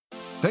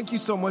Thank you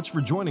so much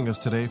for joining us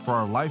today for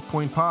our Life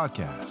Point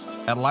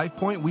podcast. At Life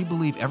Point, we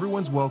believe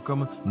everyone's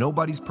welcome,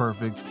 nobody's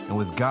perfect, and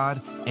with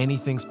God,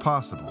 anything's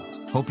possible.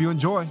 Hope you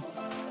enjoy.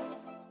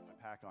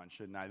 Pack on,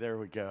 shouldn't I? There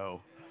we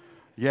go.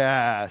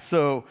 Yeah,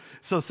 so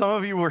some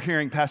of you were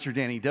hearing Pastor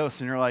Danny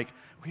Dose, and you're like,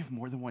 we have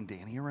more than one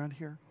Danny around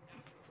here?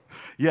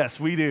 Yes,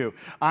 we do.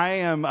 I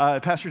am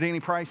Pastor Danny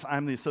Price.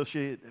 I'm the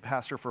associate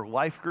pastor for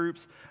life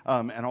groups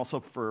and also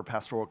for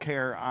pastoral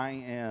care. I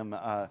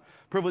am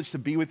privileged to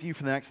be with you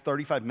for the next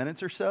 35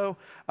 minutes or so.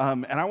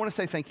 And I want to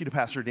say thank you to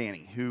Pastor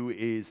Danny,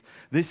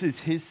 this is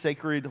his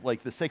sacred,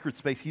 like the sacred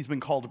space he's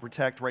been called to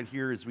protect right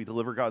here as we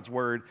deliver God's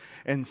word.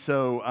 And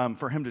so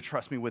for him to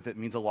trust me with it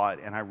means a lot,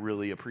 and I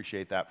really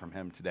appreciate that from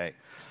him today.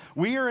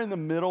 We are in the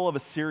middle of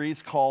a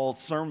series called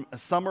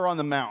Summer on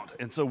the Mount.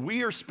 And so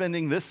we are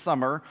spending this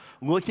summer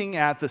looking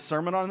at the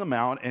Sermon on the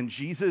Mount and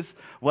Jesus'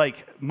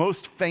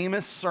 most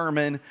famous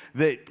sermon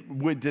that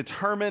would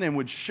determine and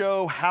would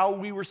show how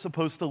we were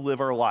supposed to live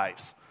our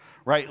lives,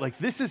 right? Like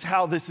this is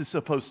how this is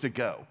supposed to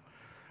go.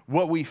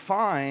 What we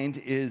find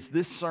is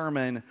this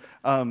sermon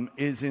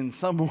is in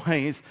some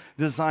ways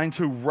designed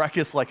to wreck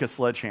us like a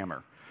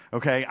sledgehammer,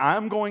 okay?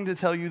 I'm going to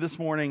tell you this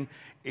morning,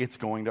 it's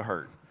going to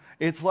hurt.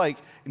 It's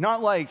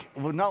not like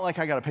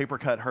I got a paper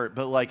cut hurt,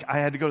 but like I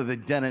had to go to the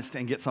dentist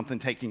and get something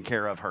taken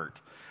care of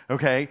hurt,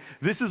 okay?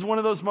 This is one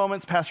of those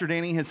moments Pastor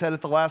Danny has said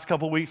it the last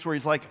couple weeks where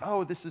he's like,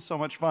 oh, this is so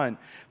much fun.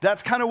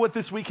 That's kind of what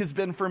this week has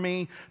been for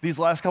me these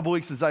last couple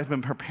weeks as I've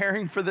been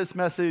preparing for this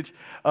message.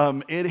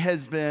 It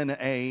has been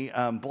a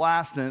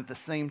blast and at the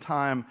same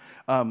time,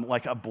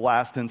 like a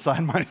blast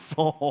inside my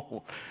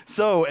soul.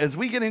 So as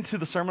we get into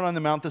the Sermon on the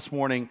Mount this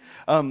morning,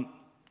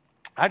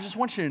 I just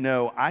want you to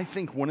know, I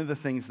think one of the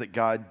things that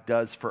God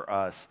does for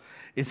us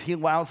is he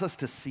allows us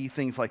to see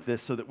things like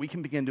this so that we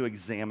can begin to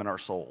examine our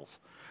souls,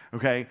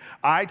 okay?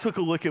 I took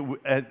a look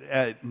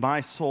at my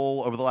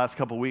soul over the last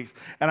couple of weeks,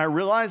 and I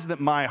realized that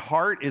my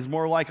heart is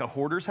more like a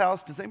hoarder's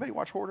house. Does anybody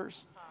watch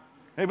Hoarders?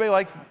 Anybody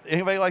like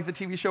the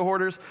TV show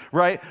Hoarders,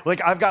 right?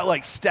 Like I've got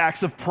like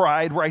stacks of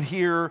pride right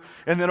here,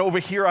 and then over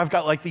here I've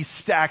got like these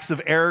stacks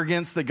of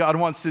arrogance that God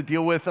wants to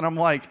deal with, and I'm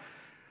like,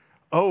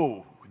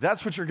 oh,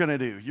 that's what you're going to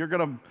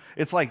do.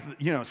 It's like,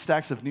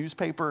 stacks of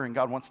newspaper and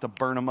God wants to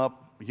burn them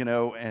up,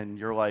 and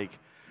you're like,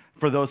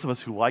 for those of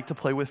us who like to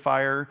play with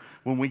fire,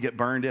 when we get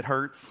burned, it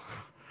hurts.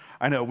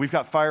 I know, we've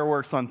got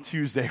fireworks on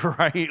Tuesday,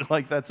 right?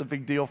 Like that's a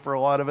big deal for a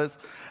lot of us.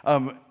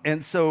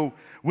 And so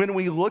when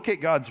we look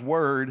at God's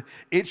word,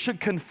 it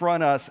should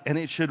confront us and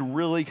it should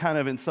really kind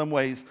of in some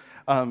ways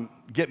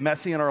get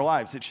messy in our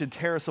lives. It should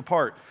tear us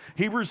apart.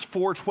 Hebrews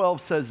 4:12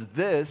 says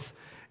this,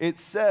 it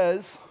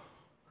says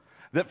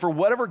that for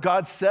whatever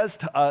God says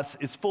to us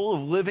is full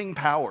of living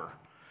power.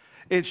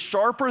 It's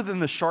sharper than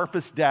the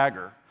sharpest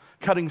dagger,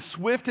 cutting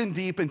swift and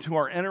deep into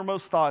our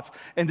innermost thoughts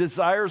and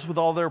desires with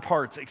all their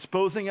parts,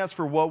 exposing us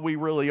for what we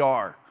really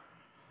are.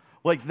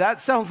 Like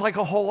that sounds like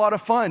a whole lot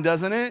of fun,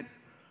 doesn't it?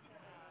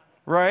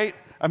 Right?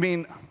 I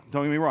mean,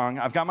 don't get me wrong.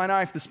 I've got my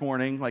knife this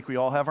morning, like we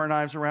all have our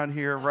knives around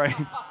here, right?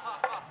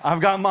 I've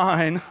got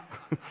mine,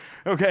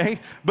 okay?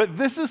 But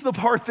this is the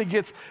part that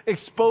gets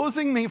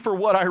exposing me for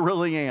what I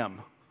really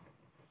am.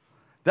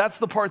 That's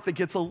the part that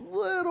gets a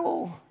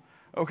little,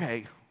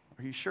 okay,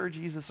 are you sure,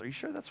 Jesus? Are you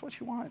sure that's what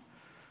you want?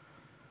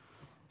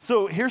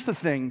 So here's the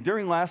thing.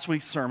 During last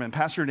week's sermon,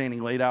 Pastor Danny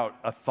laid out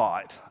a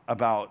thought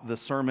about the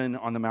Sermon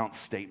on the Mount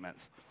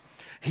statements.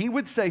 He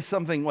would say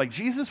something like,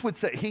 he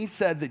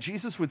said that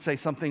Jesus would say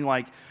something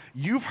like,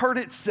 you've heard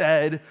it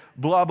said,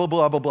 blah, blah,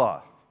 blah, blah,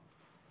 blah.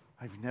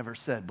 I've never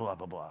said blah,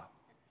 blah, blah.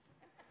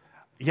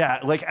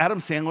 Yeah, like Adam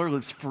Sandler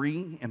lives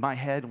free in my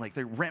head, like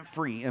they're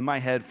rent-free in my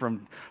head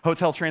from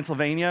Hotel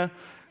Transylvania,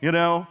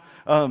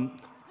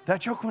 That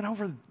joke went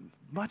over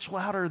much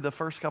louder the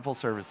first couple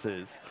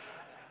services.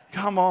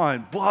 Come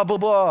on, blah, blah,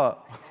 blah.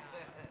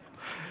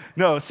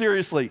 No,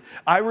 seriously,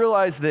 I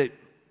realized that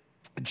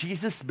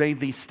Jesus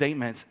made these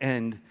statements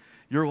and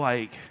you're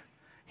like,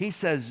 he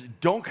says,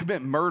 don't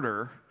commit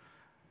murder.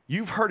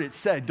 You've heard it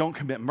said, don't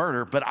commit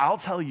murder, but I'll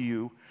tell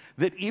you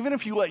that even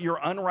if you let your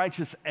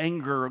unrighteous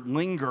anger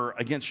linger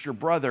against your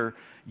brother,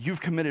 you've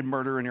committed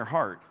murder in your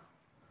heart.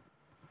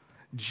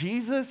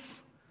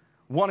 Jesus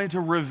wanted to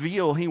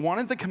reveal, he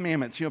wanted the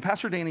commandments.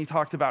 Pastor Danny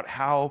talked about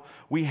how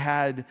we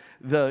had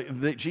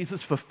that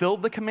Jesus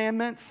fulfilled the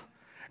commandments,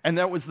 and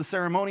that was the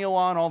ceremonial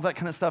law and all that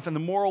kind of stuff. And the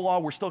moral law,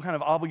 we're still kind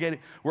of obligated.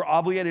 We're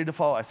obligated to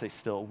follow. I say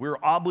still. We're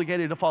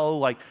obligated to follow,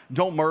 like,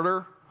 don't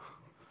murder.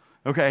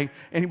 Okay,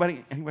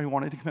 anybody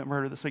wanted to commit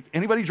murder this week?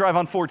 Anybody drive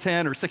on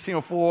 410 or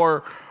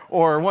 1604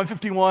 or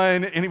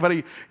 151?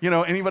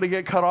 Anybody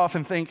get cut off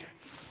and think,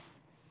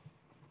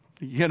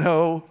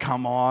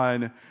 come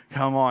on,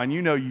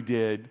 you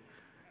did.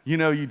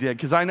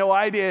 Because I know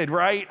I did,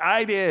 right?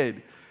 I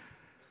did.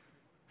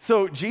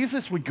 So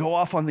Jesus would go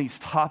off on these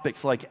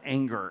topics like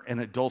anger and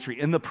adultery.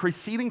 In the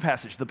preceding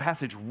passage, the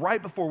passage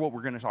right before what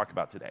we're going to talk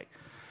about today,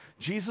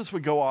 Jesus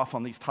would go off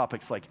on these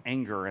topics like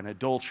anger and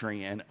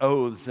adultery and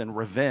oaths and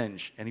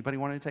revenge. Anybody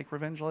want to take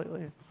revenge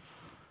lately?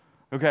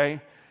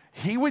 Okay.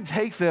 He would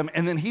take them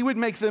and then he would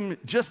make them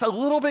just a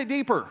little bit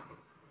deeper.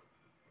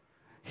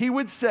 he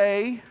would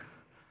say,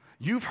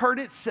 you've heard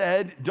it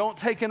said, don't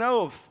take an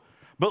oath,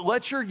 but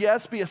let your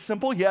yes be a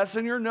simple yes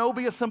and your no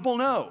be a simple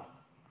no,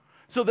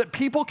 so that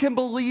people can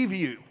believe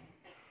you.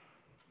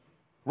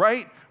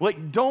 Right?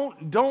 Like,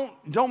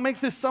 don't make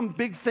this some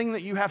big thing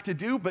that you have to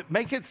do, but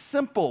make it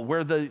simple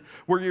where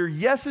your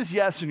yes is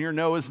yes and your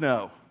no is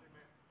no.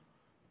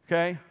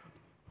 Okay?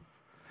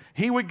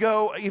 He would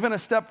go even a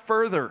step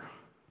further.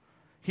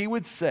 He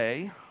would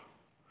say,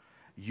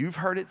 you've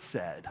heard it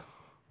said,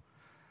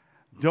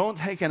 don't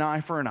take an eye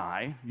for an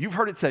eye. You've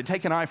heard it said,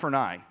 take an eye for an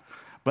eye.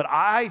 But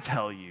I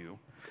tell you,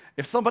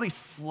 if somebody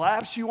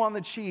slaps you on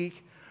the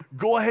cheek,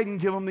 go ahead and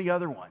give them the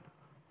other one.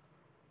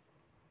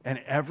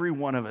 And every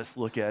one of us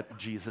look at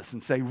Jesus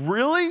and say,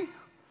 really?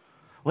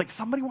 Like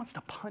somebody wants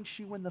to punch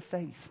you in the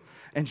face.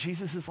 And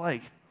Jesus is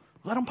like,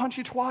 let them punch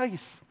you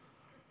twice.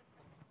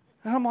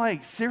 And I'm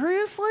like,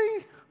 seriously?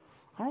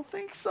 I don't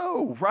think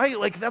so, right?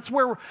 Like that's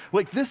where,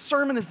 like this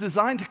sermon is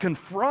designed to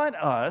confront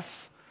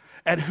us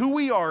at who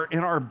we are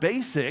in our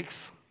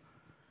basics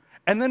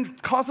and then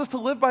cause us to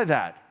live by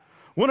that.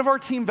 One of our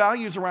team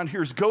values around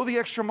here is go the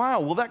extra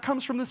mile. Well, that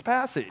comes from this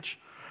passage,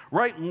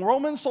 right?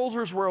 Roman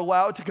soldiers were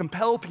allowed to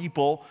compel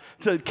people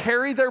to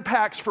carry their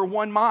packs for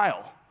 1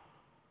 mile.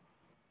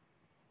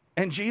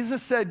 And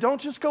Jesus said,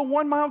 don't just go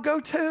 1 mile, go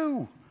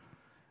 2.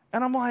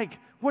 And I'm like,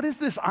 what is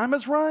this,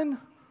 Ima's run?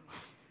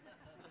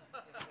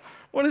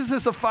 What is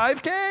this, a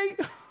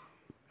 5K?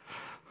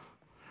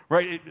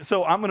 Right,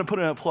 so I'm gonna put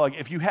in a plug.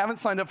 If you haven't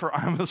signed up for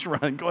Ima's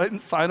Run, go ahead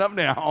and sign up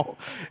now.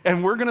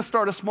 And we're gonna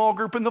start a small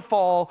group in the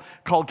fall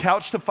called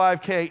Couch to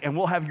 5K, and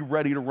we'll have you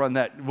ready to run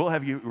that. We'll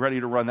have you ready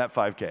to run that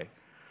 5K.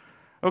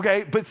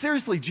 Okay, but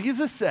seriously,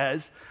 Jesus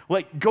says,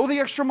 like, go the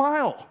extra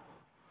mile.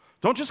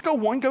 Don't just go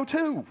 1, go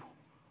 2.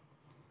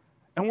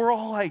 And we're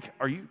all like,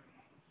 are you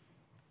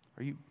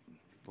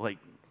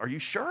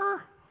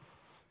sure?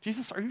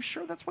 Jesus, are you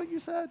sure that's what you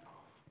said?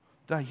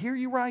 Did I hear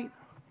you right?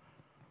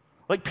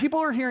 Like, people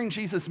are hearing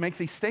Jesus make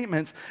these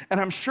statements,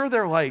 and I'm sure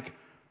they're like,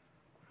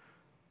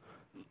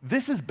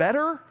 this is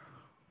better?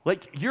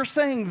 Like, you're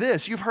saying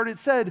this, you've heard it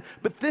said,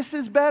 but this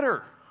is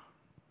better.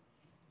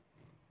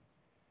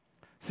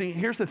 See,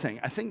 here's the thing.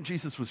 I think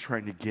Jesus was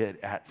trying to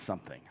get at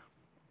something.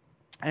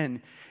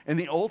 And in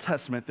the Old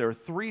Testament, there are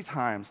 3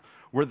 times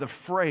where the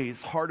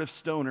phrase heart of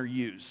stone are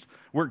used,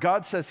 where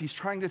God says he's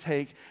trying to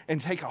take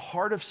a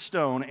heart of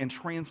stone and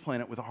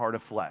transplant it with a heart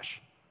of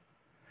flesh.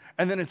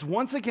 And then it's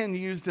once again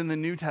used in the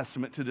New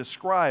Testament to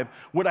describe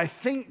what I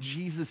think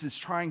Jesus is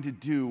trying to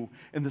do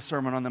in the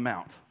Sermon on the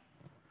Mount.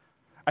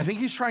 I think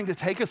he's trying to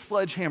take a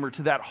sledgehammer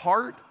to that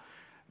heart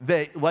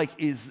that like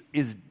is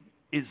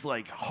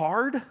like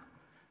hard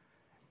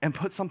and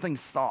put something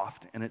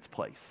soft in its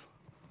place.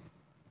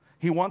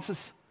 He wants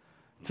us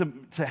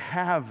to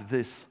have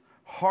this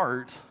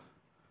heart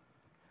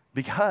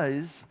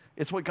because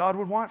it's what God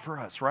would want for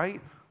us,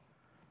 right?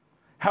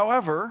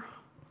 However,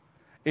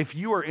 if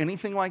you are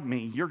anything like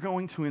me, you're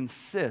going to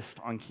insist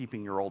on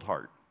keeping your old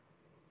heart.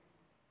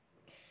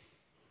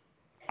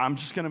 I'm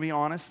just going to be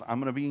honest. I'm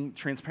going to be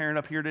transparent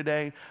up here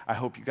today. I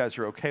hope you guys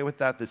are okay with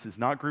that. This is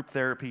not group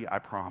therapy, I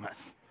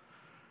promise.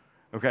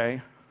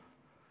 Okay?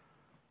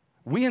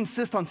 We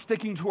insist on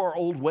sticking to our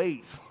old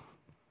ways.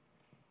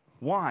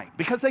 Why?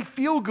 Because they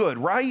feel good,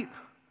 right?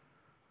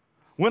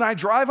 When I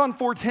drive on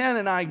 410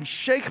 and I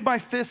shake my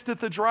fist at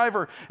the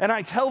driver and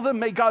I tell them,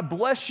 may God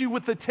bless you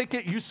with the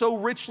ticket you so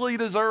richly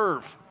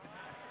deserve.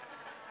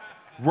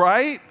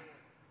 Right?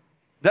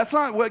 That's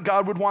not what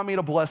God would want me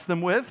to bless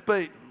them with,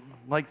 but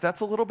like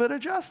that's a little bit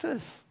of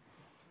justice.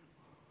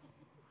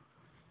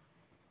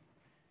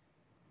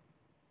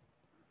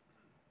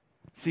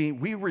 See,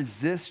 we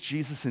resist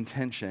Jesus'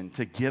 intention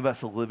to give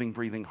us a living,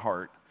 breathing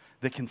heart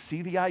that can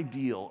see the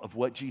ideal of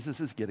what Jesus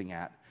is getting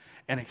at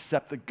and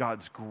accept the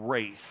God's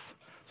grace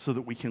so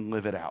that we can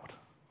live it out.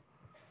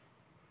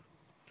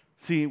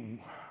 See,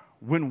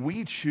 when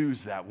we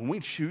choose that, when we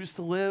choose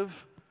to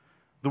live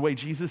the way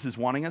Jesus is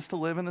wanting us to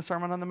live in the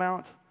Sermon on the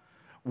Mount,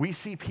 we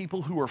see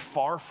people who are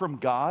far from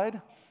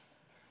God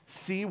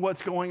see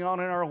what's going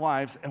on in our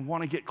lives and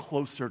want to get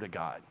closer to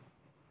God.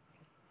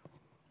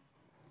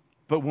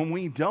 But when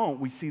we don't,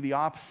 we see the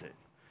opposite.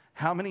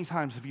 How many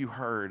times have you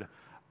heard,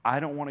 I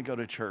don't want to go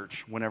to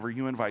church whenever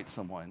you invite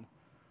someone?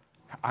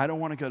 I don't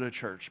want to go to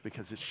church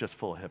because it's just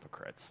full of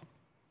hypocrites.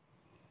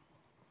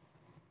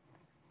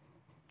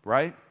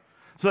 Right?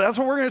 So that's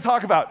what we're going to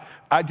talk about.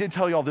 I did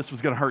tell y'all this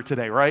was going to hurt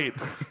today, right?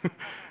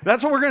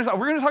 That's what we're going to talk.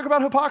 We're going to talk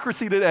about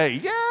hypocrisy today.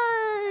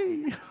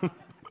 Yay!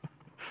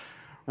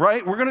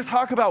 Right? We're going to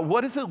talk about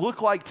what does it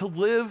look like to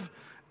live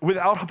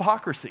without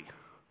hypocrisy.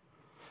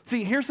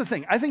 See, here's the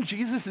thing. I think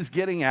Jesus is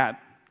getting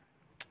at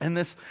in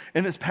this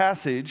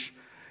passage.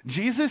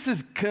 Jesus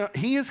is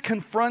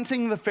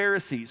confronting the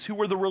Pharisees, who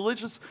were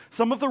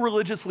some of the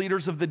religious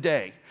leaders of the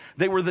day.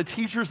 They were the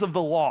teachers of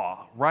the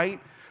law, right?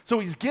 So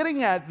he's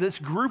getting at this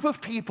group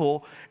of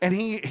people, and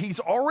he's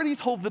already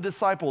told the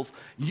disciples,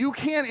 you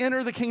can't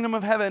enter the kingdom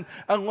of heaven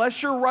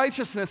unless your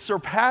righteousness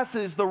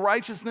surpasses the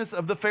righteousness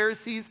of the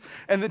Pharisees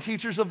and the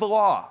teachers of the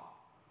law.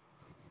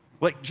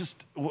 Like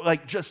just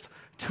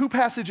 2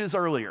 passages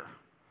earlier.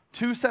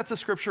 2 sets of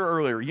scripture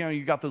earlier. You know,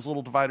 you got those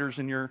little dividers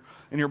in your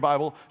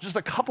Bible. Just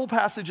a couple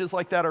passages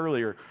like that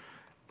earlier.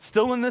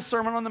 Still in this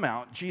Sermon on the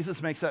Mount,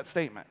 Jesus makes that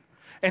statement.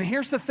 And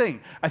here's the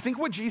thing. I think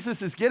what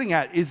Jesus is getting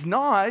at is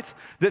not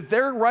that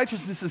their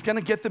righteousness is going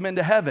to get them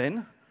into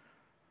heaven,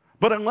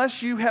 but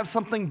unless you have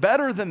something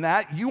better than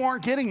that, you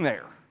aren't getting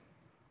there.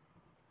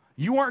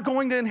 You aren't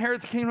going to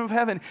inherit the kingdom of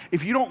heaven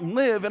if you don't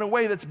live in a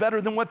way that's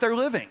better than what they're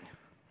living.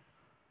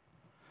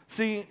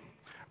 See,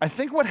 I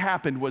think what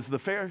happened was the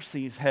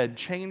Pharisees had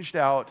changed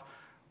out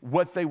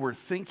what they were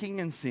thinking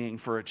and seeing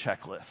for a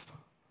checklist.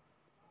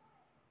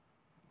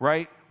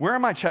 Right? Where are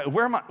my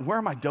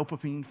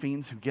dopamine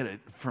fiends who get it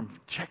from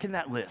checking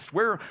that list?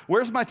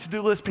 Where's my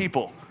to-do list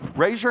people?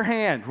 Raise your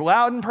hand,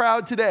 loud and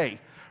proud today.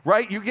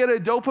 Right? You get a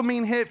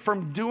dopamine hit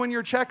from doing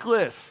your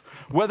checklists,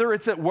 whether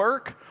it's at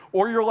work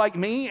or you're like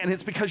me and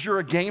it's because you're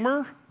a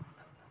gamer.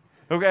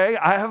 Okay?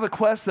 I have a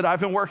quest that I've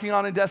been working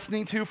on in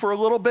Destiny 2 for a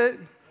little bit.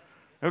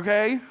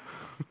 Okay?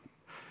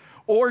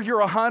 Or you're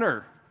a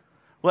hunter.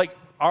 Like,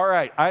 all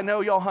right, I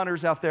know y'all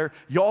hunters out there,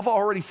 y'all have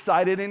already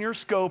sighted in your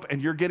scope and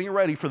you're getting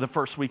ready for the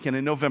first weekend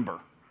in November.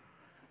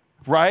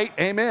 Right?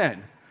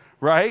 Amen.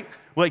 Right?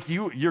 Like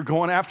you're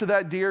going after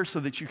that deer so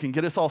that you can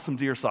get us all some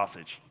deer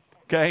sausage.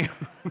 Okay?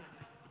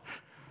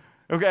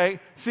 Okay?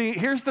 See,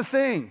 here's the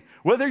thing.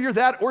 Whether you're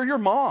that or your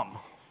mom,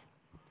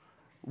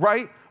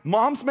 right?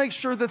 Moms make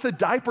sure that the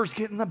diapers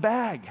get in the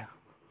bag.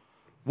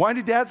 Why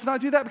do dads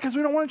not do that? Because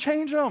we don't want to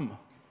change them.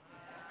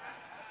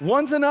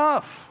 One's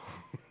enough.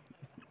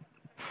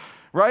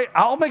 Right?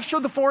 I'll make sure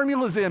the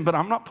formula's in, but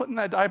I'm not putting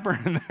that diaper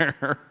in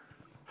there.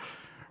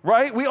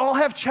 Right? We all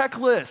have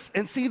checklists.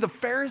 And see, the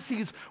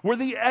Pharisees were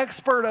the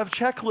expert of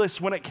checklists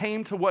when it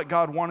came to what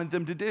God wanted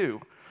them to do.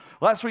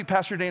 Last week,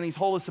 Pastor Danny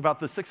told us about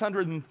the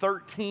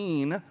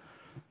 613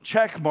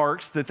 check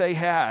marks that they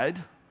had,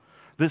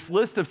 this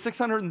list of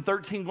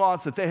 613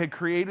 laws that they had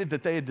created,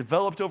 that they had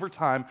developed over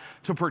time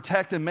to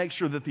protect and make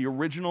sure that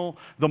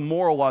the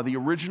moral law, the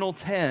original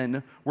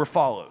 10 were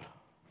followed.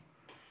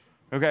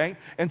 Okay?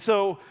 And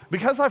so,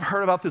 because I've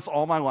heard about this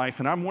all my life,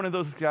 and I'm one of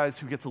those guys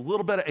who gets a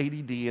little bit of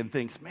ADD and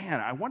thinks,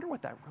 man, I wonder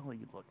what that really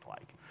looked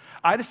like.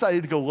 I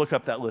decided to go look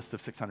up that list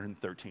of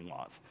 613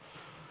 laws.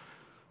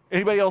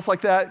 Anybody else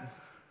like that?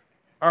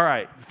 All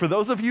right. For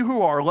those of you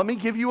who are, let me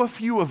give you a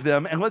few of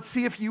them, and let's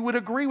see if you would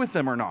agree with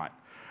them or not.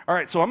 All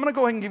right, so I'm going to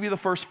go ahead and give you the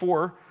first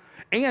 4.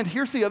 And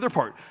here's the other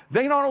part.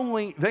 They not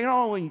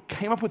only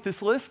came up with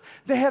this list,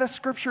 they had a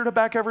scripture to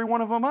back every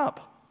one of them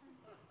up.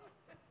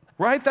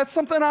 Right? That's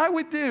something I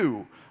would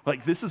do.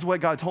 Like, this is what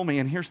God told me,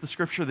 and here's the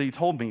scripture that he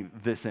told me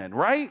this in,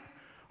 right?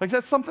 Like,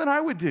 that's something I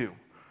would do.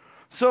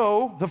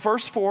 So, the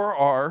first 4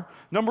 are,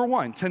 number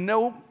 1, to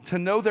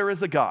know there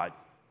is a God.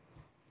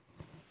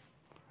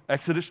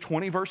 Exodus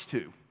 20, verse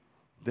 2.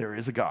 There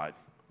is a God.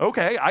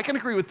 Okay, I can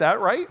agree with that,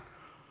 right?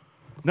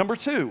 Number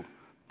 2,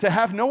 to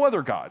have no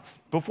other gods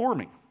before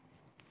me.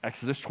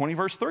 Exodus 20,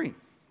 verse 3.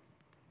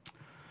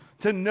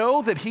 To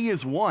know that he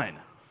is one.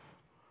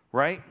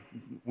 Right?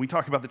 We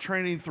talk about the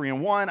Trinity, 3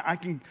 and 1. I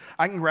can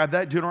grab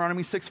that.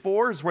 Deuteronomy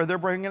 6:4 is where they're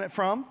bringing it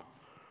from.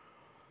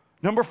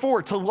 Number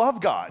 4, to love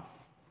God.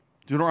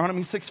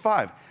 Deuteronomy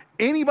 6:5.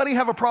 Anybody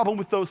have a problem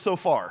with those so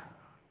far?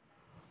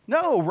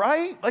 No,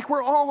 right? Like,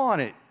 we're all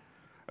on it.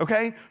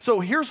 Okay? So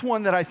here's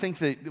one that I think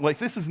that, like,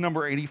 this is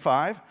number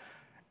 85.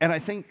 And I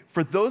think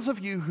for those of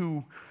you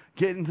who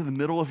get into the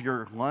middle of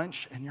your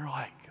lunch and you're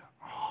like,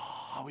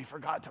 oh, we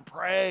forgot to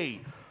pray.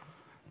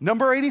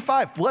 Number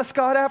 85, bless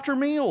God after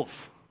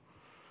meals.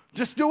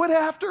 Just do it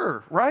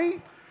after,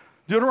 right?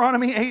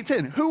 Deuteronomy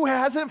 8:10. Who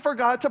hasn't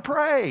forgot to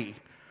pray?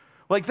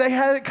 Like, they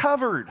had it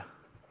covered.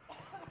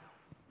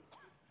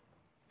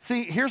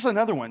 See, here's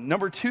another one.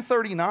 Number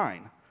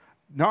 239.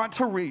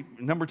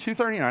 Number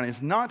 239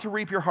 is not to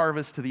reap your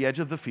harvest to the edge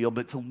of the field,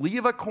 but to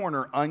leave a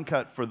corner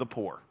uncut for the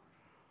poor.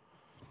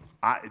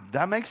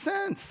 That makes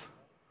sense.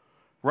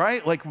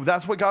 Right? Like,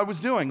 that's what God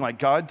was doing. Like,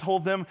 God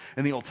told them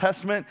in the Old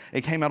Testament.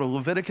 It came out of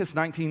Leviticus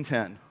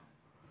 19:10.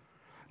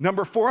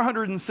 Number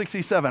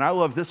 467, I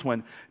love this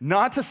one.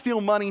 Not to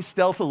steal money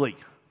stealthily.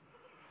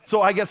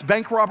 So I guess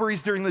bank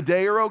robberies during the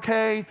day are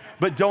okay,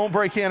 but don't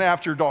break in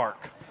after dark.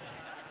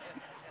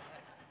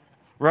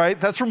 Right?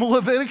 That's from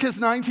Leviticus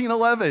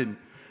 19:11.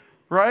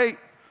 Right?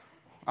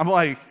 I'm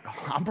like,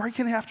 I'm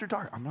breaking after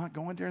dark. I'm not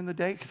going during the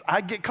day because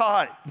I'd get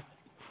caught.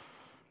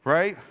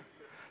 Right?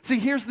 See,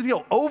 here's the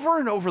deal. Over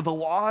and over, the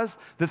laws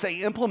that they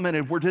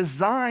implemented were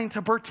designed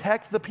to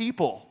protect the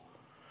people.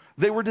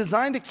 They were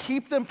designed to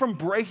keep them from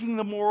breaking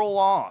the moral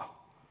law.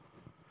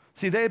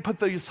 See, they had put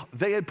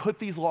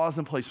these laws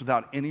in place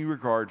without any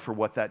regard for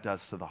what that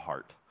does to the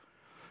heart.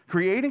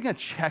 Creating a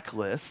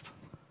checklist,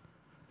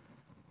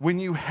 when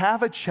you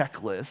have a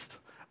checklist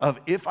of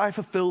if I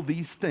fulfill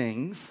these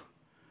things,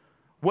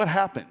 what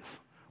happens?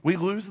 We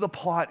lose the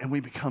plot and we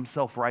become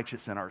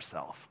self-righteous in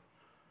ourselves.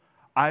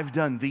 I've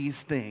done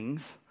these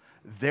things,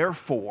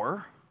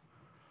 therefore,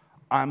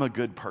 I'm a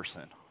good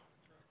person.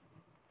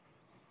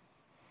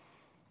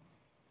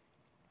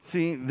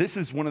 See, this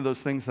is one of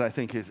those things that I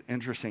think is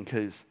interesting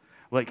because,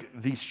 like,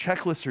 these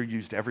checklists are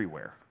used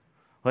everywhere.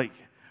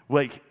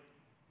 Like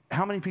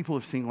How many people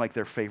have seen like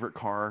their favorite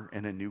car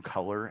in a new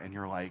color and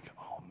you're like,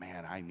 oh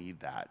man, I need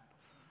that,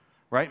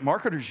 right?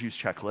 Marketers use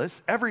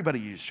checklists. Everybody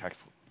uses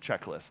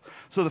checklists.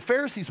 So the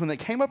Pharisees, when they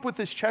came up with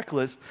this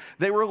checklist,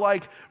 they were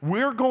like,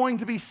 we're going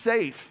to be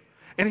safe.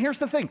 And here's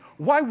the thing,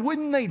 why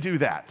wouldn't they do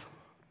that?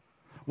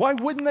 Why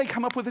wouldn't they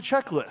come up with a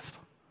checklist?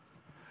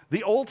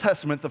 The Old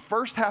Testament, the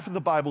first half of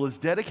the Bible, is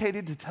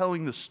dedicated to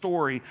telling the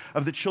story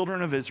of the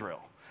children of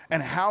Israel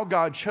and how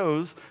God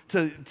chose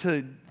to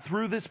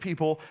through this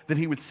people, that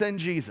he would send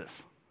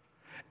Jesus.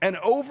 And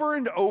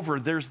over,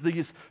 there's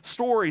these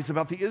stories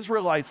about the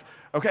Israelites.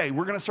 Okay,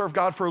 we're going to serve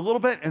God for a little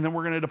bit, and then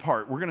we're going to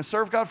depart. We're going to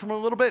serve God for a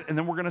little bit, and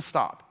then we're going to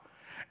stop.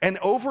 And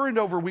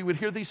over, we would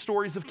hear these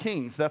stories of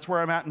kings. That's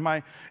where I'm at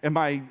in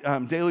my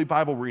daily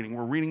Bible reading.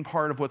 We're reading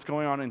part of what's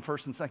going on in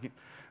First and Second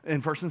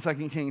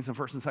Kings and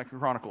First and Second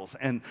Chronicles.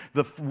 And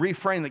the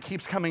refrain that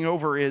keeps coming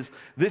over is,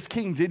 this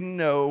king didn't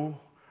know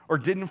or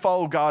didn't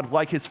follow God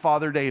like his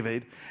father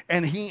David,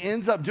 and he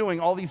ends up doing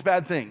all these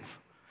bad things.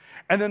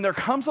 And then there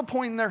comes a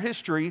point in their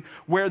history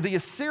where the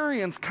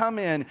Assyrians come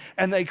in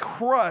and they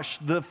crush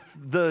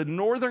the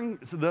northern,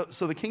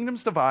 so the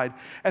kingdoms divide,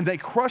 and they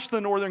crush the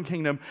northern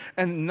kingdom,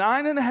 and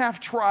 9.5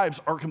 tribes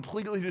are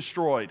completely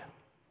destroyed.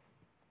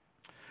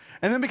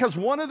 And then because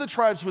one of the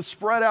tribes was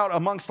spread out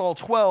amongst all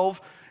 12,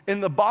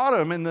 in the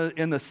bottom, in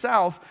the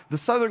south, the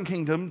southern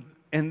kingdom,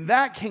 in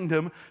that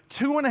kingdom,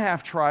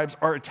 2.5 tribes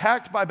are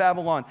attacked by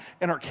Babylon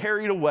and are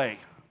carried away.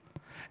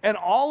 And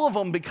all of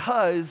them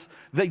because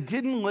they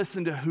didn't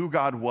listen to who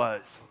God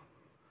was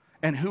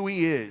and who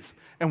he is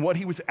and what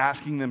he was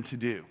asking them to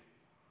do.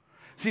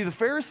 See, the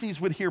Pharisees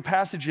would hear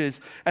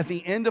passages at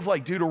the end of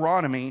like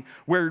Deuteronomy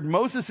where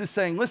Moses is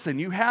saying, listen,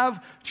 you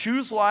have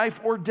choose life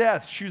or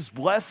death, choose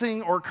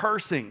blessing or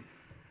cursing,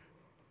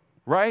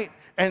 right?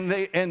 And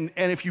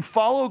if you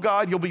follow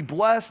God, you'll be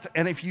blessed.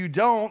 And if you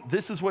don't,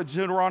 this is what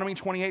Deuteronomy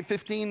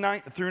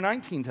 28:15 through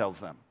 19 tells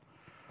them.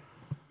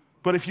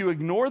 But if you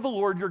ignore the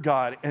Lord your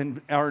God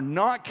and are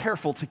not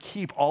careful to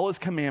keep all his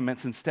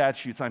commandments and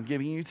statutes I'm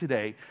giving you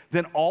today,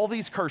 then all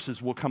these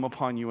curses will come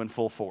upon you in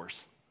full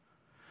force.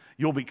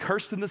 You'll be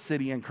cursed in the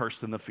city and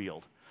cursed in the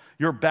field.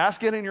 Your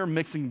basket and your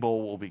mixing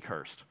bowl will be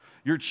cursed.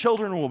 Your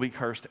children will be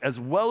cursed, as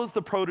well as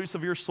the produce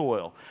of your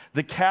soil,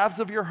 the calves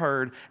of your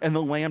herd, and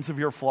the lambs of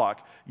your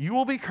flock. You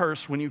will be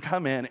cursed when you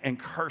come in and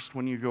cursed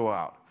when you go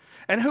out.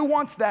 And who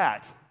wants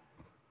that?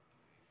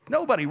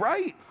 Nobody,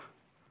 right?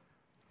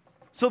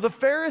 So the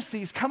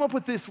Pharisees come up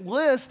with this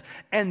list,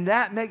 and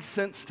that makes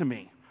sense to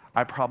me.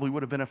 I probably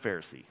would have been a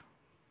Pharisee.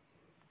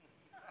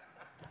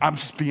 I'm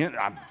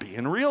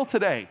being real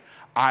today.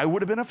 I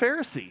would have been a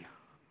Pharisee.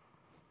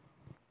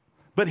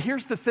 But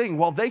here's the thing,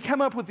 while they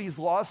come up with these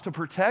laws to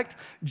protect,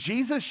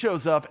 Jesus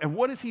shows up, and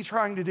what is he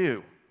trying to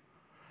do?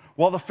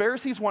 While the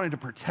Pharisees wanted to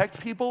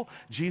protect people,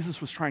 Jesus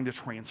was trying to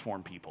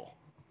transform people.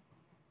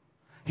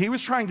 He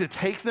was trying to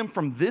take them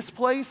from this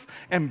place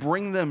and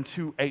bring them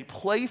to a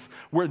place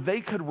where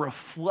they could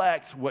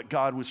reflect what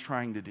God was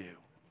trying to do.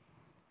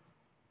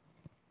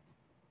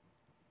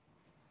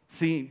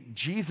 See,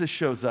 Jesus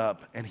shows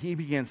up and he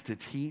begins to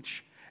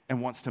teach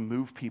and wants to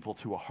move people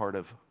to a heart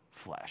of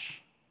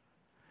flesh.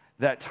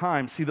 That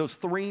time, see those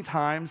 3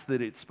 times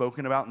that it's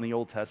spoken about in the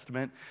Old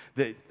Testament,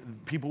 that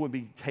people would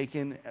be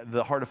taken,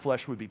 the heart of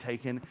flesh would be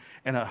taken,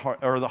 and the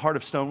heart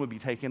of stone would be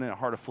taken, and a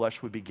heart of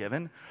flesh would be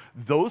given.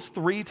 Those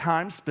 3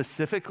 times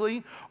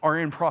specifically are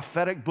in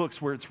prophetic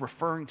books where it's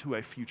referring to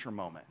a future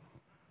moment.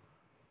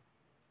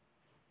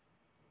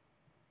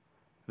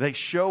 They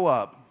show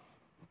up,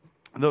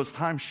 those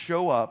times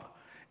show up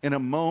in a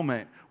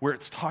moment where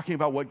it's talking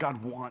about what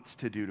God wants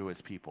to do to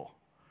his people.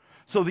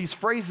 So these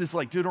phrases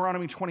like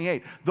Deuteronomy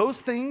 28,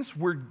 those things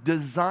were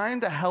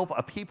designed to help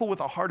a people with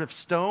a heart of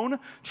stone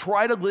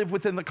try to live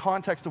within the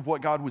context of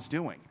what God was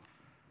doing.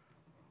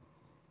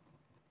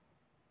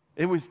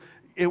 It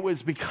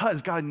was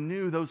because God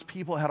knew those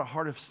people had a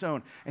heart of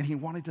stone and he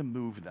wanted to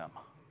move them.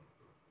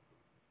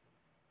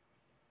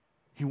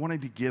 He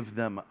wanted to give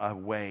them a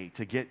way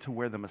to get to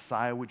where the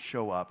Messiah would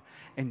show up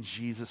and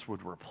Jesus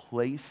would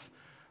replace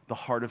the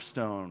heart of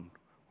stone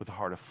with a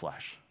heart of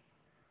flesh.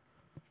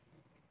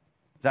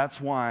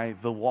 That's why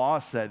the law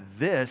said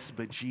this,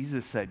 but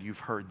Jesus said, you've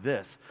heard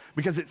this.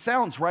 Because it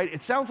sounds right.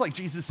 It sounds like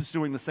Jesus is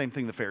doing the same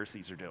thing the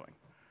Pharisees are doing.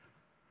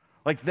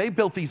 Like they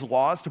built these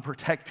laws to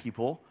protect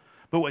people,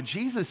 but what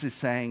Jesus is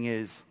saying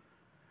is,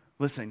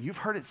 listen, you've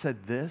heard it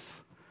said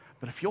this,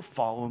 but if you'll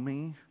follow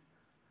me,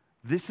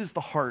 this is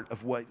the heart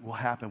of what will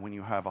happen when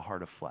you have a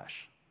heart of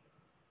flesh.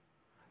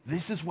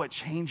 This is what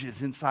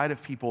changes inside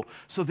of people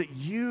so that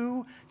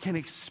you can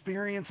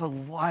experience a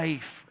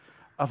life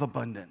of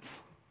abundance.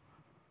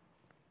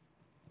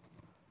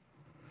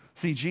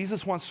 See,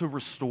 Jesus wants to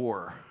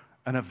restore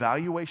an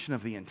evaluation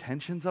of the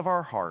intentions of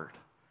our heart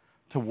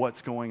to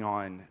what's going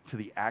on, to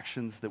the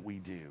actions that we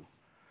do.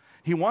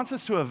 He wants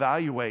us to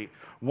evaluate,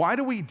 why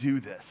do we do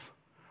this?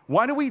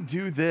 Why do we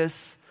do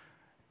this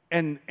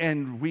and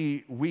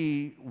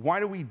why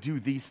do we do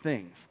these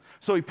things?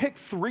 So he picked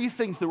 3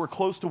 things that were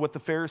close to what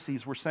the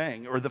Pharisees were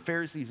saying, or the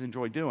Pharisees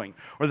enjoyed doing,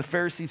 or the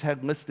Pharisees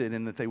had listed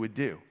and that they would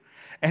do.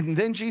 And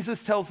then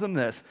Jesus tells them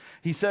this.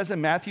 He says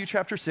in Matthew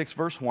chapter 6,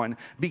 verse 1,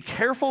 be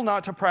careful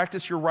not to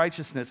practice your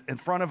righteousness in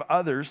front of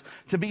others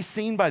to be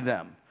seen by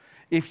them.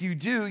 If you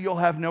do, you'll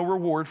have no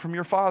reward from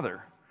your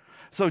Father.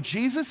 So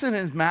Jesus, in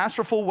his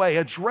masterful way,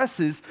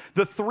 addresses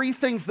the three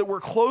things that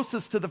were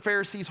closest to the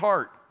Pharisees'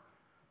 heart.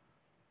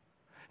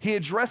 He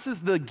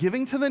addresses the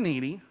giving to the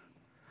needy,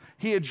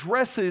 he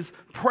addresses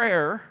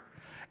prayer,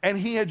 and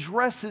he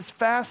addresses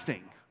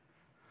fasting.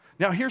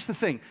 Now, here's the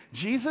thing.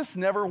 Jesus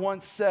never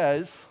once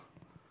says,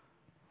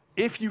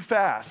 if you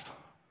fast,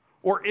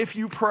 or if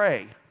you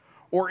pray,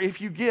 or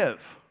if you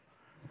give.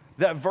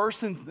 That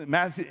verse in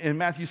Matthew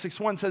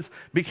 6:1 says,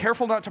 be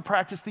careful not to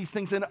practice these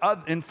things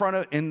in front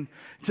of,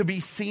 to be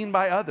seen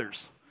by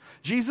others.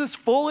 Jesus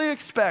fully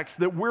expects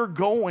that we're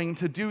going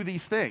to do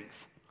these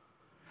things.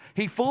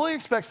 He fully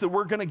expects that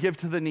we're going to give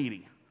to the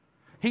needy.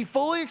 He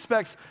fully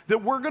expects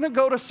that we're going to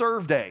go to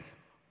serve day.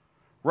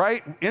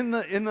 Right? In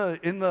the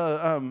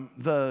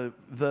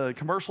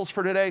commercials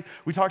for today,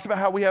 we talked about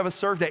how we have a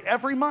serve day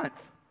every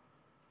month.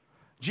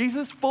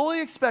 Jesus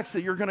fully expects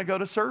that you're going to go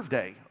to serve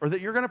day or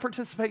that you're going to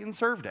participate in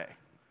serve day.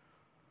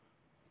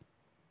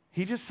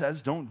 He just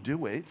says don't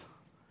do it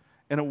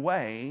in a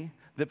way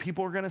that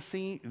people are going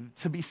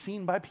to be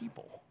seen by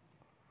people.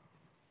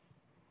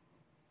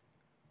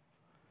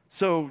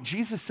 So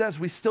Jesus says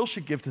we still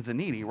should give to the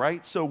needy,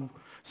 right? So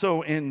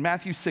in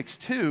Matthew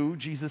 6:2,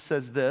 Jesus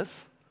says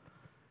this.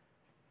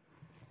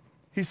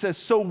 He says,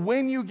 so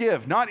when you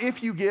give, not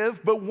if you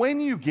give, but when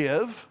you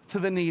give to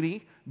the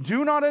needy,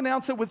 do not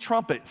announce it with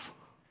trumpets,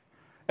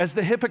 as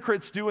the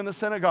hypocrites do in the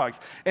synagogues.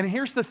 And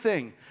here's the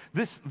thing,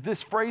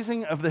 this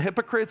phrasing of the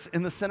hypocrites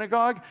in the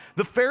synagogue,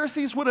 the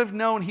Pharisees would have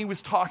known he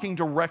was talking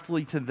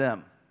directly to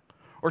them,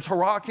 or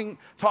talking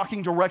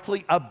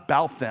directly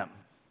about them.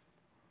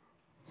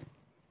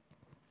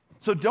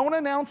 So don't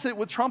announce it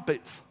with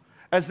trumpets,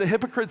 as the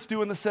hypocrites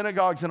do in the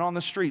synagogues and on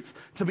the streets,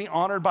 to be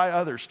honored by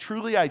others.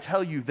 Truly, I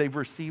tell you, they've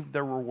received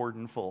their reward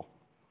in full.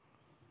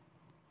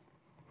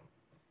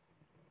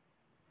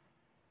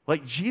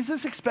 Like,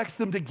 Jesus expects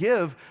them to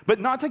give, but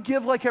not to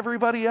give like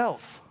everybody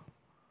else.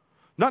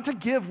 Not to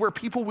give where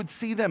people would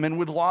see them and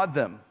would laud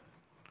them.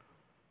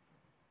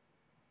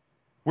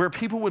 Where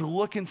people would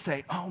look and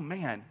say, oh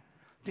man,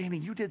 Danny,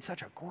 you did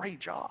such a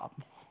great job.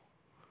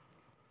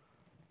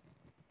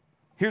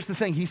 Here's the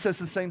thing, he says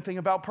the same thing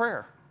about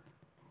prayer.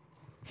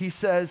 He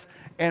says,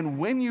 and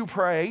when you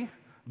pray,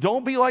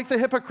 don't be like the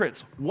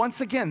hypocrites.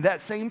 Once again,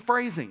 that same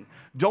phrasing.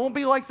 Don't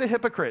be like the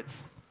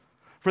hypocrites.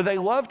 For they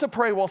love to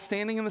pray while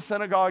standing in the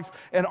synagogues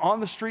and on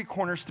the street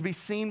corners to be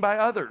seen by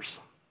others.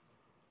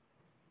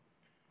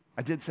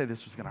 I did say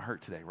this was going to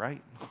hurt today,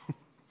 right?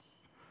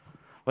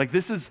 Like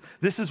this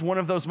is one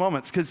of those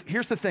moments. Because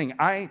here's the thing.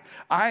 I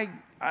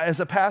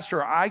as a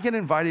pastor, I get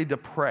invited to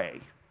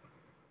pray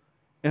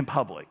in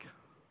public.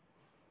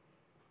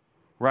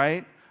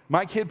 Right?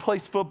 My kid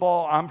plays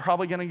football. I'm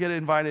probably going to get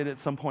invited at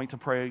some point to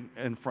pray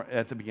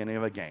at the beginning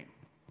of a game.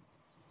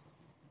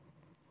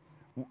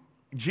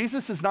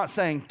 Jesus is not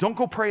saying, don't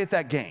go pray at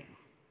that game.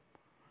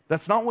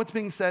 That's not what's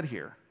being said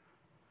here.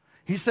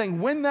 He's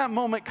saying, when that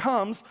moment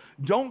comes,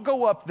 don't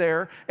go up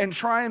there and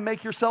try and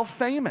make yourself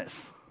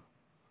famous.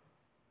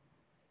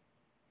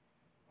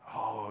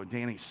 Oh,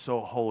 Danny's so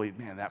holy.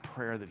 Man, that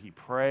prayer that he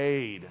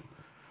prayed.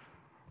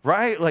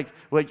 Right? Like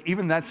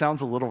even that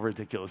sounds a little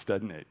ridiculous,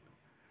 doesn't it?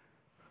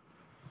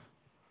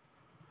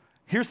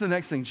 Here's the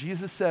next thing.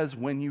 Jesus says,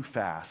 when you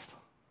fast,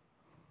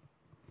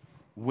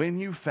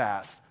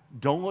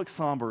 don't look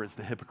somber as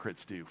the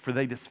hypocrites do, for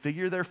they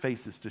disfigure their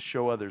faces to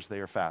show others they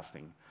are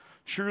fasting.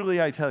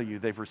 Truly, I tell you,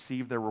 they've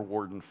received their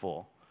reward in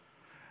full.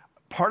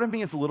 Part of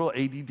me is a little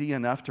ADD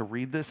enough to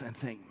read this and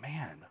think,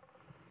 man,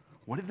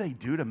 what did they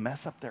do to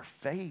mess up their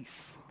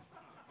face?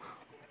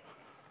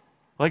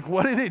 Like,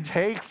 what did it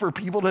take for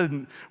people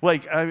to,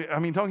 I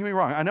mean, don't get me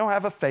wrong. I know I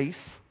have a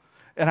face,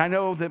 and I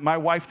know that my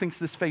wife thinks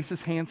this face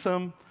is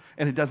handsome,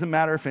 and it doesn't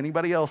matter if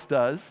anybody else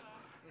does,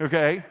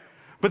 okay?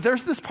 But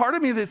there's this part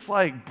of me that's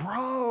like,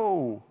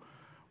 bro,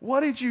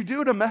 what did you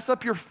do to mess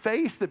up your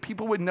face that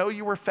people would know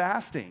you were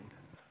fasting?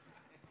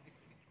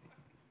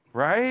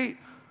 Right?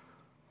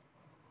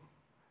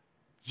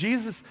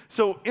 Jesus,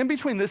 so in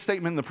between this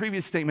statement and the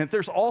previous statement,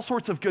 there's all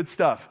sorts of good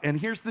stuff. And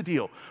here's the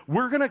deal.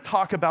 We're going to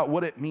talk about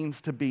what it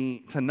means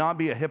to not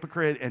be a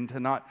hypocrite and to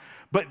not,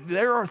 but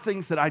there are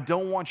things that I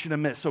don't want you to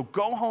miss. So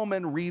go home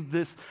and read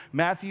this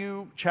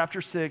Matthew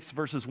chapter 6,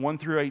 verses 1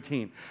 through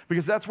 18,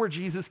 because that's where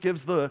Jesus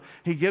gives the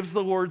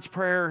Lord's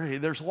Prayer.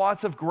 There's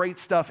lots of great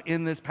stuff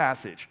in this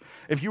passage.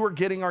 If you are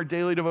getting our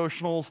daily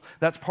devotionals,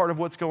 that's part of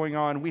what's going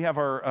on. We have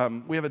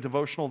a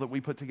devotional that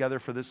we put together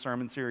for this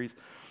sermon series.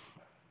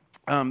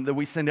 That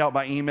we send out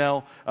by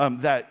email,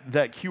 that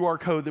QR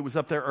code that was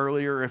up there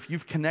earlier. If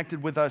you've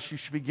connected with us, you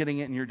should be getting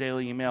it in your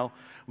daily email.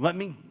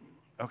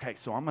 Okay,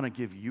 so I'm going to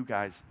give you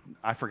guys,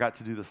 I forgot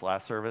to do this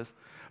last service,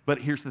 but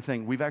here's the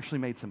thing. We've actually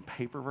made some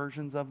paper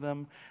versions of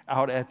them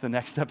out at the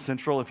Next Step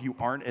Central. If you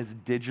aren't as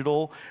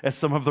digital as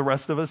some of the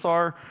rest of us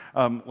are,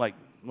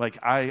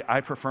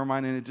 I prefer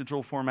mine in a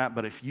digital format,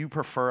 but if you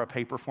prefer a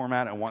paper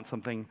format and want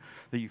something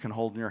that you can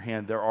hold in your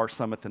hand, there are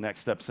some at the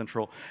Next Step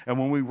Central. And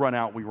when we run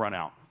out, we run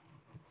out.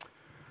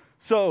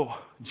 So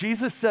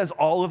Jesus says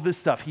all of this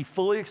stuff. He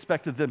fully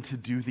expected them to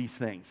do these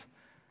things.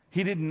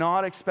 He did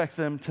not expect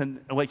them to,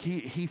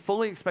 he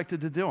fully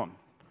expected to do them.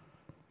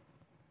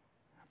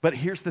 But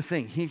here's the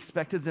thing. He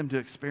expected them to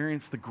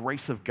experience the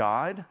grace of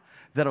God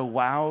that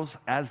allows,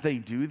 as they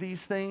do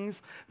these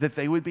things, that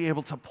they would be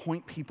able to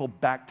point people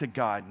back to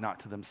God,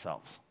 not to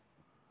themselves.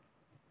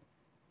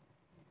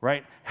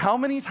 Right? How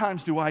many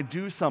times do I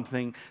do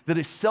something that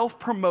is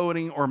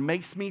self-promoting or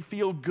makes me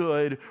feel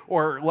good,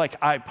 or like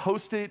I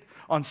post it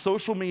on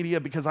social media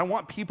because I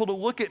want people to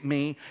look at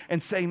me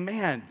and say,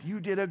 man, you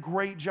did a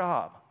great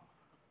job.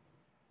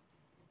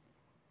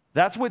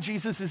 That's what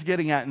Jesus is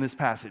getting at in this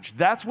passage.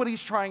 That's what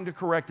he's trying to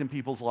correct in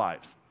people's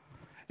lives,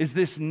 is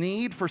this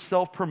need for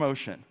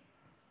self-promotion.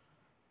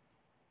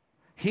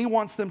 He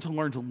wants them to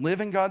learn to live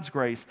in God's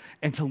grace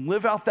and to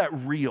live out that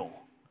real,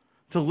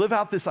 to live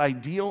out this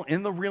ideal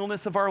in the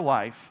realness of our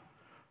life.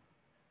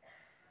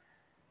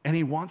 And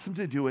he wants them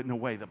to do it in a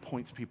way that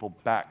points people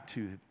back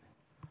to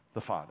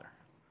the Father.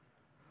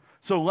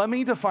 So let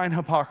me define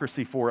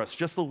hypocrisy for us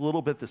just a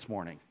little bit this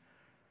morning.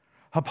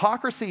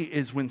 Hypocrisy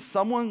is when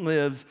someone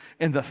lives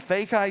in the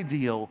fake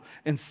ideal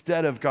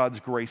instead of God's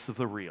grace of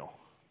the real.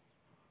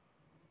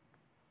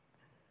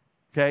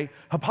 Okay?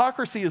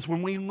 Hypocrisy is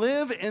when we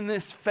live in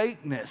this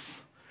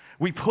fakeness.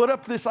 We put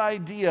up this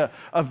idea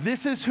of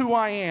this is who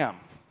I am,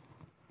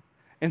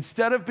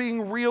 instead of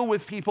being real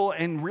with people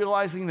and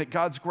realizing that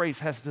God's grace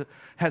has to,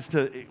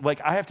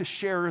 I have to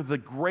share the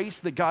grace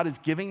that God is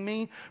giving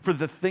me for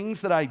the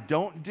things that I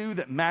don't do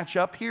that match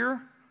up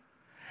here.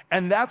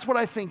 And that's what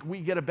I think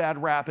we get a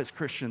bad rap as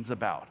Christians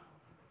about.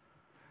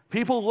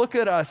 People look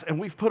at us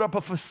and we've put up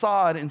a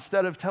facade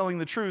instead of telling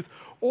the truth.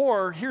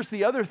 Or here's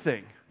the other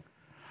thing.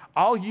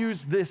 I'll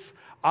use this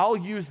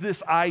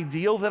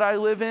ideal that I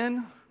live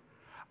in.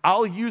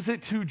 I'll use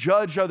it to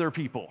judge other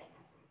people.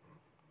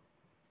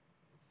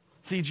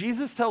 See,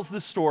 Jesus tells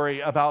this story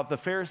about the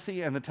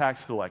Pharisee and the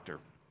tax collector.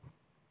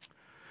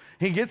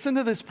 He gets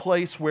into this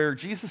place where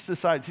Jesus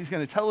decides he's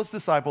going to tell his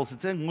disciples.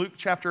 It's in Luke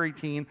chapter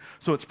 18,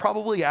 so it's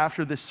probably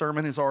after this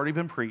sermon has already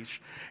been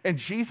preached. And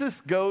Jesus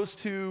goes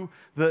to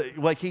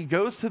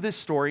this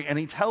story, and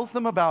he tells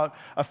them about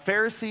a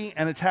Pharisee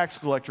and a tax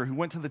collector who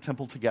went to the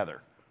temple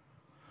together.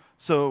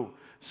 So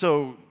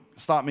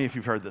stop me if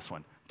you've heard this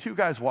one. Two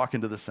guys walk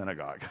into the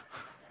synagogue.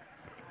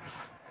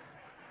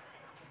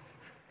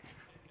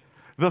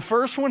 The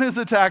first one is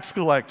a tax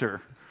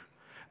collector.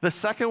 The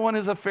second one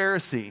is a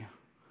Pharisee.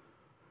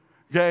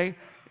 Okay?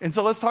 And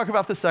so let's talk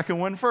about the second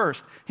one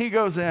first. He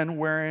goes in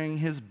wearing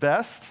his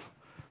best,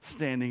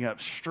 standing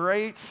up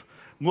straight,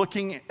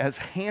 looking as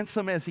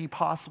handsome as he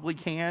possibly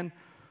can,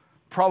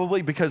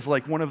 probably because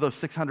like one of those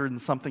 600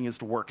 and something is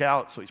to work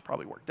out, so he's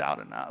probably worked out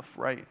enough,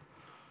 right?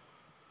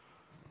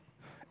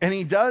 And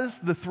he does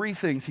the three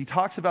things. He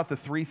talks about the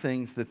three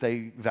things that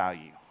they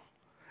value.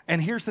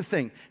 And here's the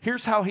thing.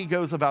 Here's how he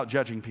goes about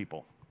judging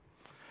people.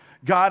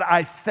 God,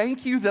 I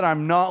thank you that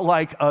I'm not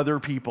like other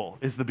people,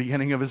 is the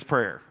beginning of his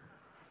prayer.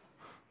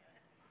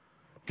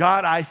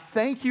 God, I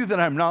thank you that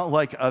I'm not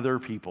like other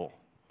people.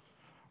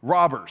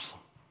 Robbers,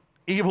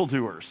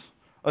 evildoers,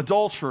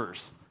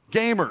 adulterers,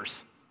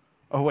 gamers.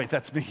 Oh, wait,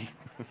 that's me.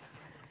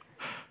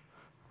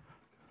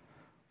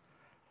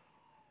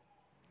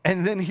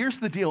 And then here's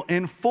the deal.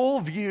 In full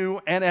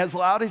view and as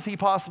loud as he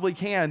possibly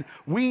can,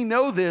 we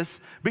know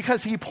this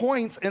because he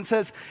points and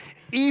says,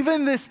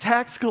 even this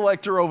tax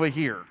collector over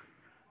here.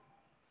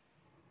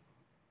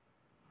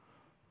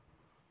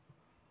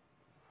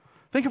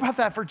 Think about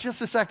that for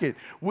just a second.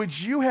 Would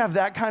you have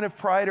that kind of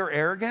pride or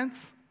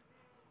arrogance?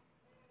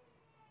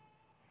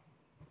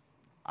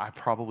 I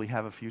probably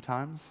have a few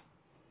times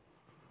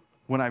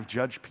when I've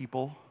judged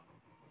people,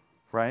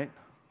 right?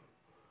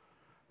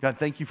 God,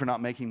 thank you for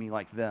not making me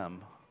like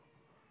them.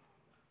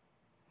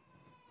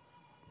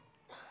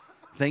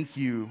 Thank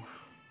you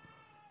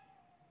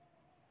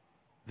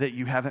that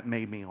you haven't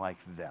made me like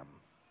them.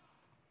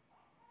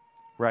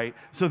 Right?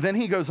 So then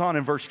he goes on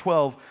in verse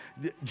 12.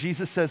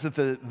 Jesus says that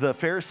the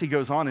Pharisee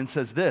goes on and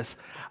says this,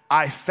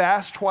 I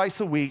fast twice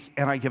a week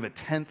and I give a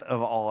tenth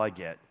of all I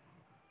get.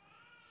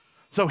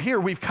 So here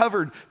the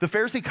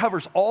Pharisee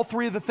covers all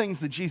three of the things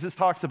that Jesus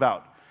talks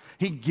about.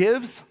 He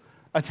gives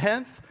a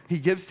tenth, he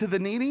gives to the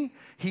needy,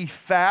 he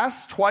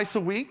fasts twice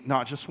a week,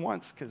 not just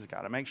once, because you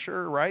got to make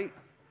sure, right?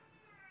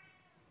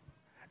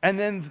 And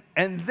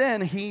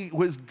then he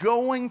was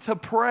going to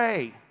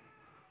pray.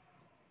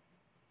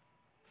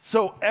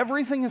 So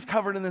everything is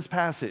covered in this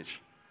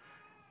passage.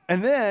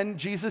 And then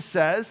Jesus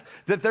says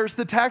that there's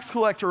the tax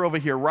collector over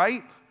here,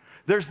 right?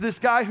 There's this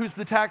guy who's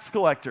the tax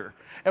collector.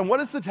 And what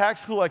does the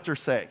tax collector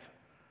say?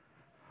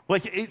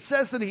 Like it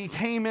says that he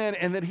came in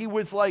and that he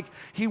was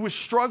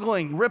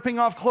struggling, ripping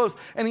off clothes.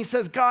 And he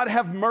says, God,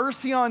 have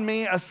mercy on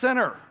me, a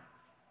sinner.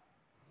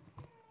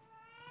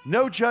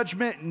 No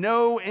judgment,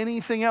 no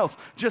anything else.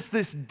 Just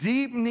this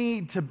deep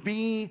need to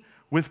be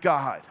with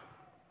God.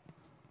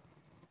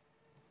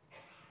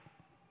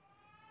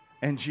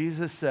 And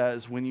Jesus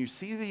says, when you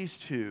see these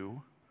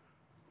two,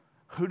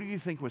 who do you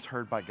think was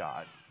heard by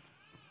God?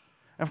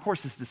 And of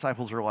course, his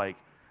disciples are like,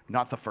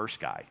 not the first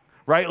guy,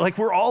 right? Like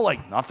we're all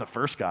like, not the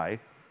first guy.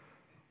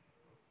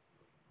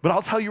 But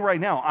I'll tell you right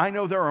now, I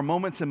know there are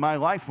moments in my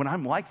life when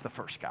I'm like the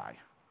first guy.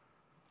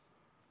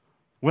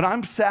 When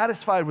I'm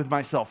satisfied with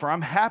myself, or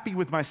I'm happy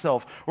with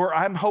myself, or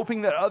I'm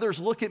hoping that others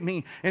look at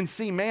me and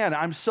see, man,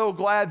 I'm so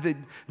glad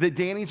that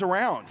Danny's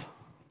around.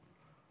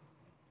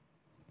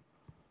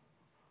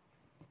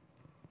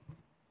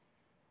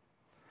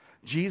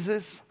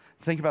 Jesus,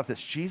 think about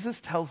this.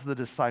 Jesus tells the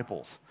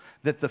disciples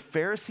that the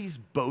Pharisees'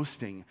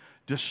 boasting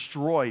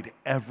destroyed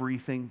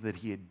everything that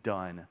he had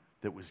done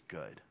that was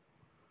good.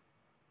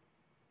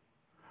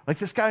 Like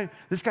this guy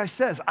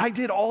says, I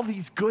did all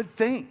these good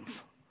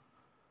things.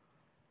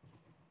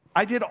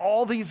 I did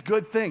all these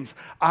good things.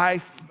 I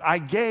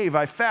gave,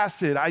 I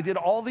fasted, I did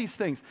all these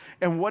things.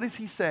 And what does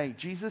he say?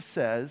 Jesus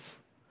says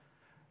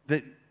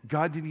that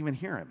God didn't even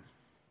hear him.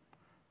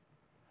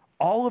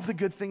 All of the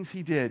good things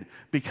he did,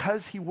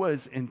 because he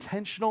was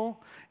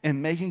intentional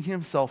in making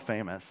himself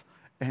famous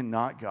and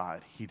not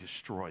God, he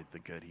destroyed the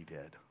good he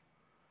did.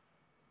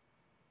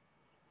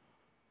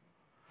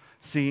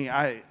 See,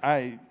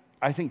 I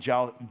think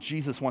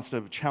Jesus wants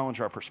to challenge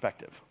our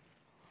perspective.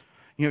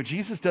 You know,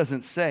 Jesus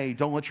doesn't say,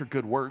 don't let your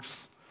good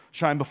works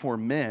shine before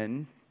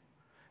men.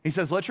 He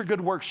says, let your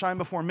good works shine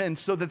before men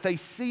so that they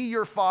see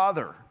your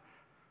Father.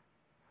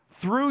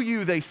 Through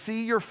you, they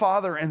see your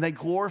Father and they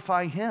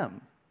glorify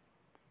him.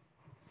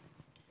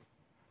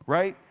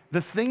 Right?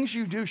 The things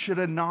you do should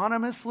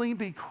anonymously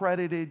be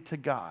credited to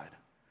God.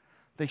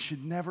 They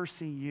should never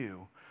see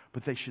you,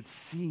 but they should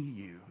see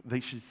you. They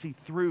should see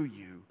through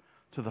you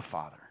to the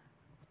Father.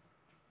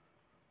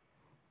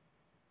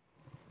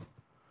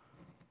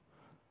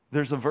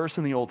 There's a verse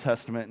in the Old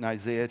Testament in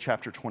Isaiah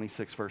chapter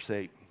 26, verse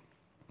 8.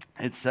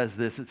 It says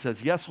this. It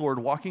says, yes, Lord,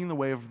 walking in the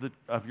way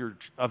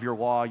of your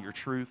law, your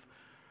truth,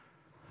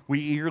 we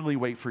eagerly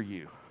wait for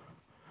you.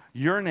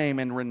 Your name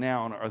and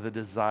renown are the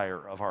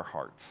desire of our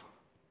hearts.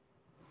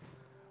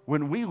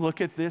 When we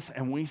look at this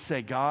and we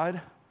say, God,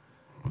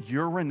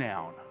 your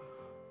renown,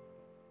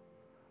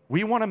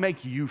 we want to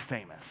make you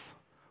famous.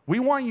 We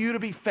want you to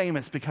be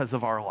famous because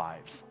of our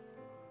lives.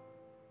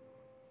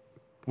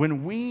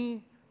 When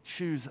we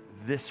choose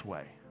this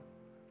way,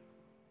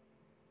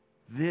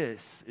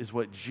 this is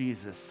what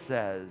Jesus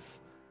says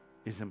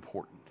is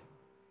important.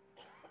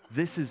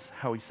 This is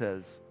how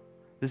Jesus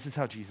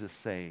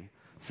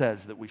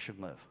says that we should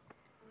live.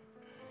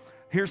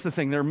 Here's the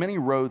thing, there are many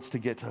roads to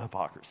get to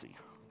hypocrisy.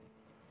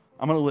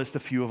 I'm going to list a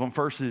few of them.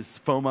 First is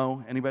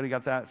FOMO. Anybody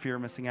got that? Fear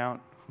of missing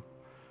out?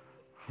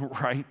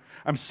 Right?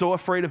 I'm so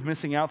afraid of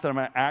missing out that I'm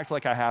going to act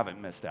like I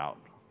haven't missed out.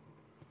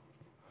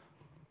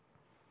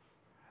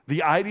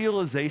 The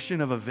idealization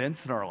of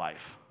events in our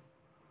life.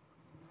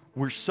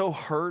 We're so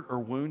hurt or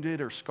wounded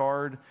or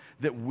scarred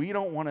that we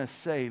don't want to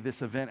say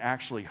this event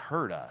actually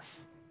hurt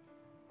us.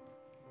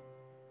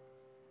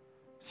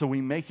 So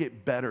we make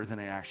it better than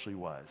it actually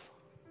was.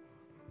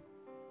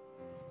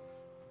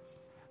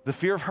 The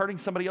fear of hurting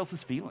somebody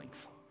else's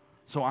feelings.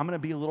 So I'm going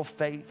to be a little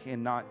fake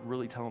and not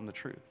really tell them the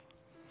truth.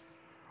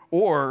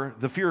 Or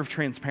the fear of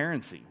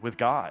transparency with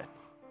God.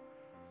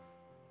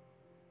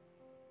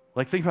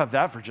 Like, think about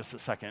that for just a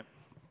second.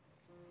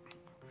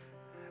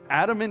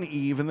 Adam and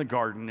Eve in the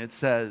garden, it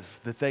says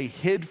that they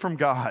hid from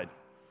God.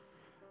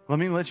 Let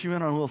me let you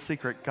in on a little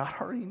secret. God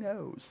already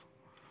knows.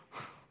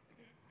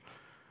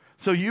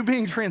 So you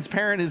being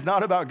transparent is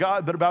not about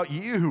God, but about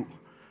you.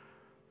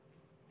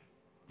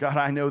 God,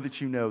 I know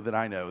that you know that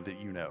I know that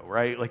you know,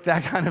 right? Like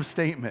that kind of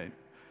statement.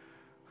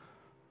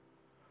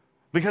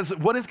 Because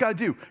what does God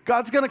do?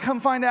 God's going to come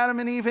find Adam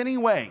and Eve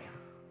anyway.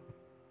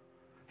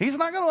 He's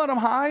not going to let them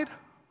hide.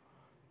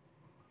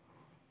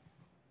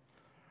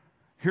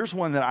 Here's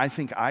one that I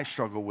think I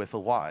struggle with a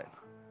lot.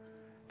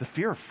 The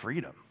fear of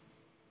freedom.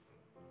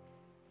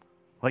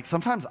 Like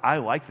sometimes I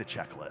like the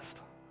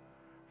checklist,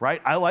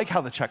 right? I like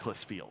how the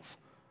checklist feels.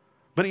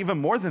 But even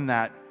more than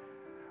that,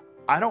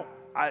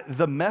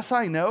 the mess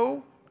I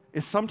know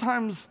is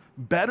sometimes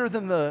better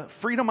than the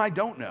freedom I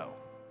don't know.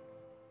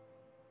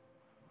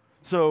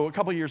 So a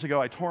couple of years ago,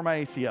 I tore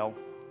my ACL,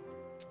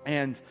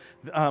 and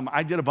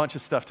I did a bunch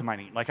of stuff to my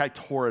knee. Like I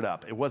tore it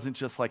up. It wasn't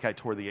just like I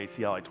tore the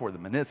ACL. I tore the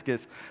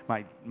meniscus,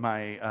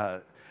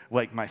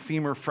 my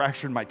femur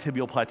fractured my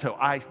tibial plateau.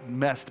 I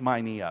messed my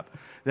knee up.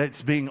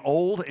 That's being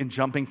old and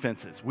jumping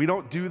fences. We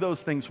don't do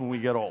those things when we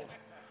get old,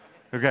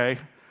 okay?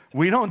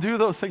 We don't do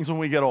those things when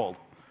we get old.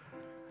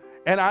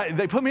 And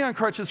they put me on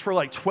crutches for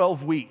like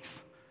 12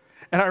 weeks.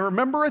 And I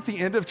remember at the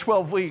end of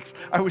 12 weeks,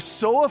 I was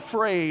so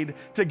afraid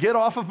to get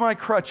off of my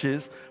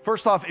crutches.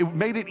 First off, it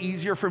made it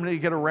easier for me to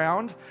get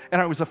around,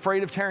 and I was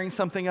afraid of tearing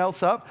something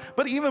else up.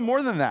 But even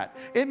more than that,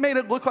 it made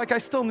it look like I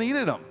still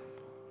needed them.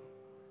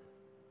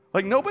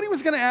 Like nobody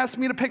was going to ask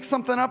me to pick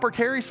something up or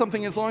carry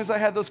something as long as I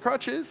had those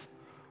crutches.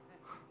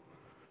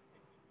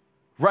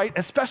 Right?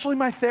 Especially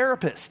my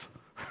therapist.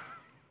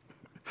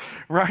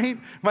 Right?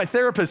 My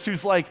therapist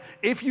who's like,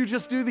 if you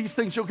just do these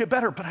things, you'll get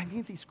better. But I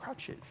need these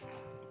crutches.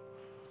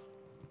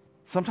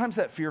 Sometimes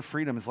that fear of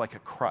freedom is like a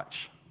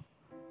crutch.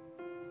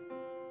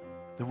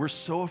 That we're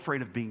so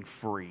afraid of being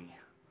free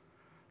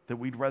that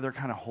we'd rather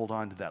kind of hold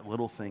on to that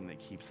little thing that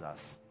keeps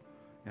us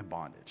in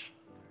bondage.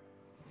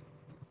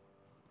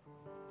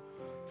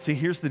 See,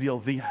 here's the deal.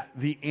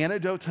 The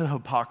antidote to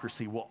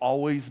hypocrisy will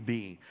always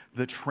be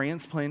the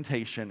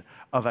transplantation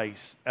of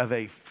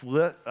a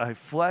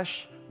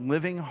flesh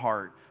living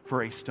heart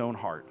for a stone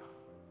heart.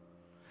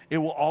 It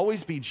will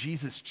always be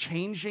Jesus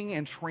changing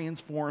and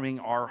transforming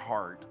our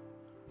heart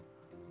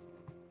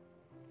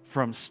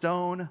from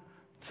stone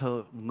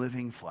to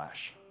living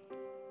flesh.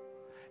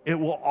 It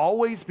will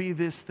always be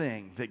this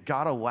thing that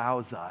God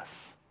allows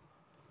us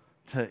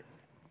to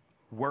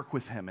work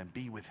with him and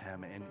be with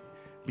him and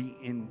be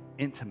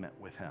intimate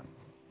with him.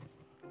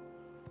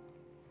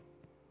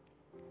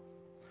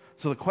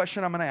 So the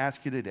question I'm going to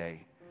ask you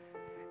today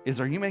is,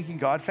 are you making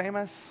God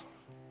famous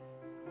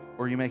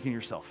or are you making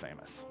yourself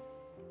famous?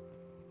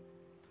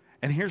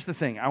 And here's the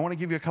thing. I want to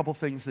give you a couple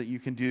things that you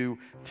can do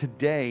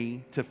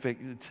today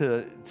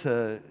to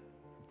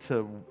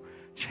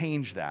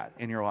change that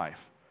in your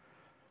life.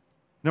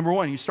 Number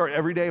one, you start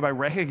every day by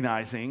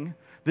recognizing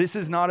this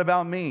is not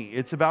about me.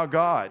 It's about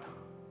God.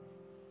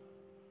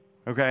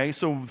 Okay?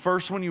 So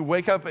first, when you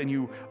wake up and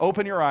you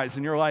open your eyes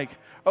and you're like,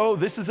 oh,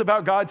 this is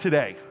about God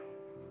today.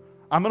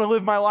 I'm going to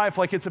live my life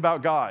like it's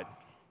about God.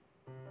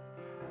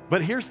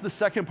 But here's the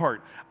second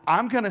part.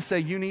 I'm going to say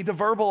you need to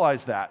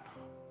verbalize that.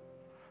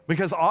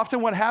 Because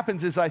often what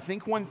happens is I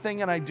think one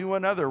thing and I do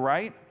another,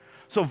 right?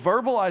 So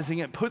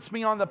verbalizing it puts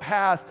me on the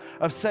path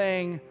of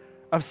saying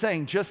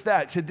just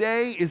that.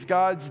 Today is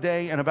God's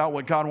day and about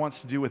what God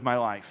wants to do with my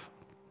life.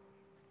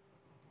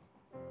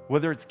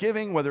 Whether it's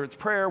giving, whether it's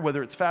prayer,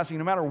 whether it's fasting,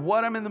 no matter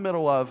what I'm in the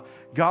middle of,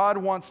 God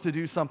wants to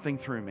do something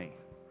through me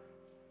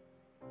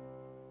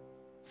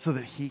so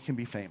that he can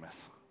be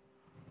famous.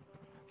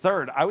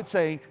 Third, I would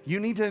say you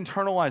need to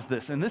internalize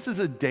this. And this is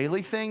a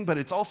daily thing, but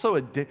it's also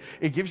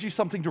it gives you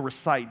something to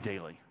recite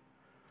daily.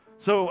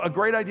 So a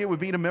great idea would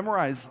be to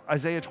memorize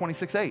Isaiah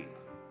 26:8.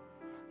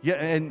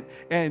 Yeah,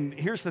 and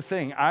here's the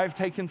thing. I've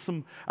taken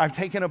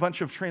a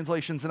bunch of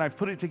translations and I've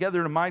put it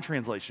together in my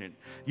translation.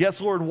 Yes,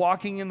 Lord,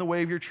 walking in the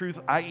way of your truth,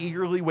 I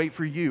eagerly wait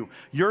for you.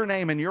 Your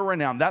name and your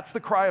renown. That's the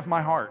cry of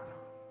my heart.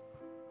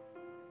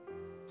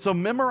 So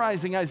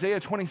memorizing Isaiah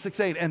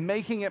 26:8 and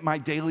making it my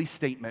daily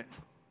statement.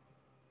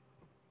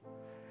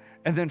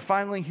 And then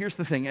finally, here's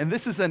the thing, and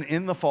this is an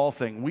in the fall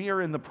thing. We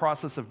are in the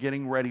process of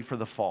getting ready for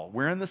the fall.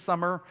 We're in the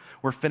summer,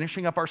 we're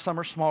finishing up our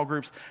summer small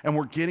groups, and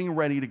we're getting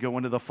ready to go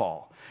into the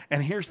fall.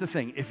 And here's the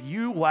thing, if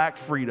you lack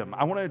freedom,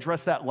 I want to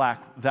address that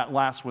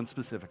last one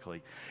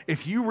specifically.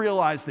 If you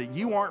realize that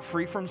you aren't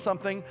free from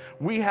something,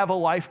 we have a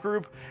life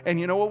group, and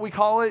you know what we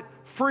call it?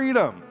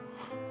 Freedom.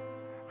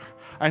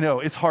 I know,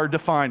 it's hard to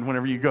find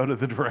whenever you go to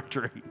the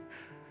directory.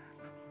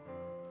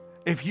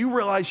 If you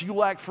realize you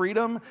lack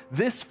freedom,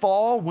 this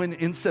fall,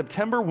 in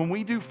September, when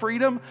we do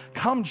freedom,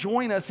 come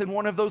join us in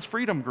one of those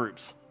freedom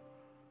groups.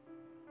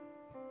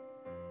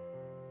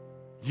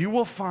 You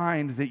will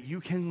find that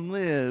you can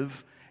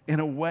live in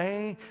a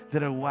way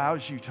that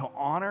allows you to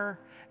honor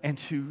and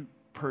to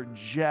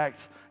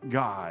project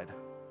God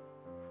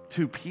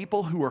to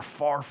people who are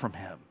far from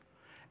him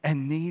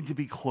and need to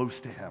be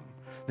close to him,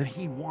 that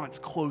he wants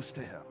close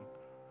to him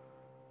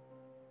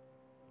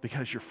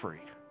because you're free.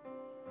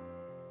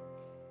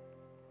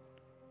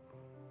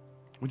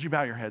 Would you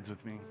bow your heads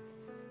with me?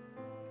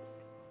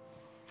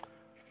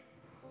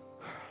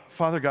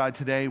 Father God,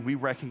 today we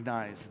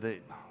recognize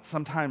that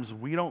sometimes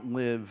we don't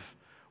live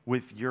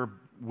with your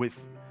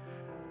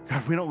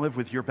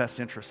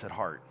best interests at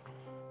heart.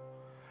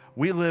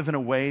 We live in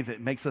a way that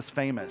makes us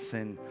famous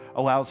and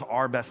allows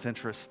our best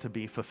interests to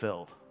be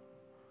fulfilled.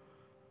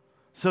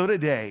 So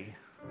today,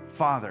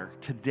 Father,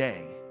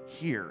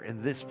 here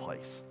in this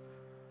place,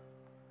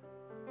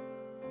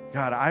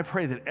 God, I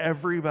pray that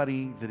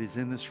everybody that is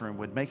in this room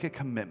would make a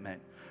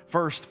commitment.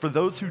 First, for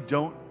those who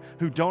don't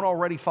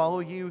already follow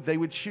you, they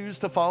would choose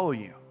to follow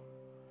you.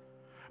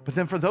 But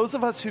then for those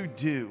of us who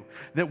do,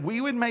 that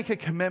we would make a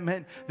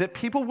commitment that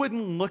people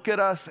wouldn't look at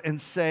us and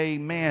say,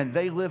 man,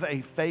 they live a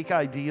fake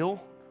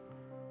ideal.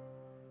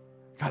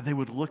 God, they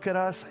would look at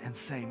us and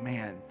say,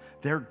 man,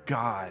 their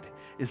God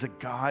is a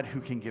God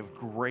who can give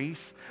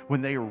grace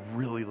when they are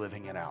really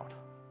living it out.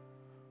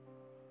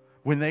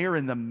 When they are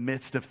in the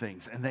midst of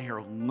things and they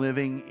are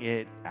living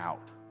it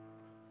out.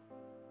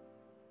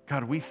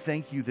 God, we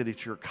thank you that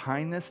it's your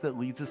kindness that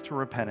leads us to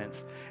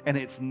repentance, and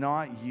it's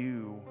not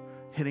you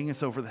hitting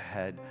us over the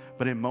head,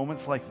 but in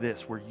moments like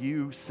this where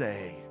you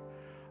say,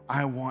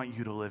 I want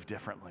you to live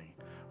differently.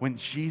 When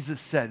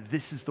Jesus said,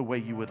 this is the way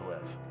you would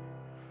live.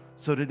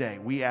 So today,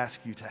 we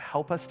ask you to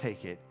help us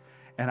take it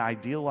and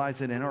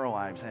idealize it in our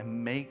lives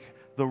and make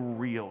the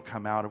real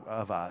come out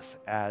of us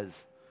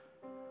as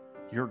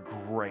your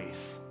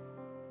grace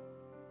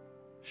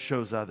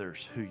shows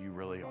others who you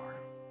really are.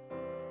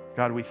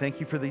 God, we thank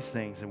you for these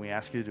things, and we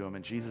ask you to do them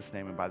in Jesus'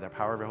 name and by the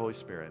power of your Holy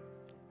Spirit.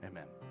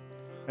 Amen.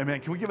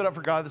 Amen. Can we give it up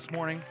for God this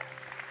morning?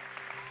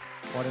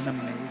 What an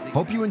amazing.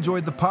 Hope you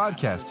enjoyed the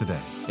podcast today.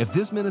 If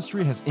this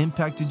ministry has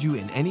impacted you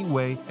in any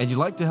way and you'd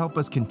like to help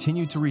us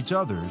continue to reach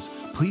others,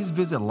 please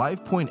visit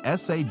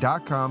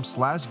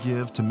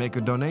lifepointsa.com/give to make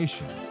a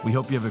donation. We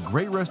hope you have a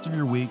great rest of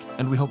your week,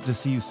 and we hope to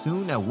see you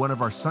soon at one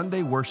of our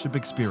Sunday worship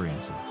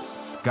experiences.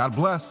 God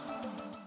bless.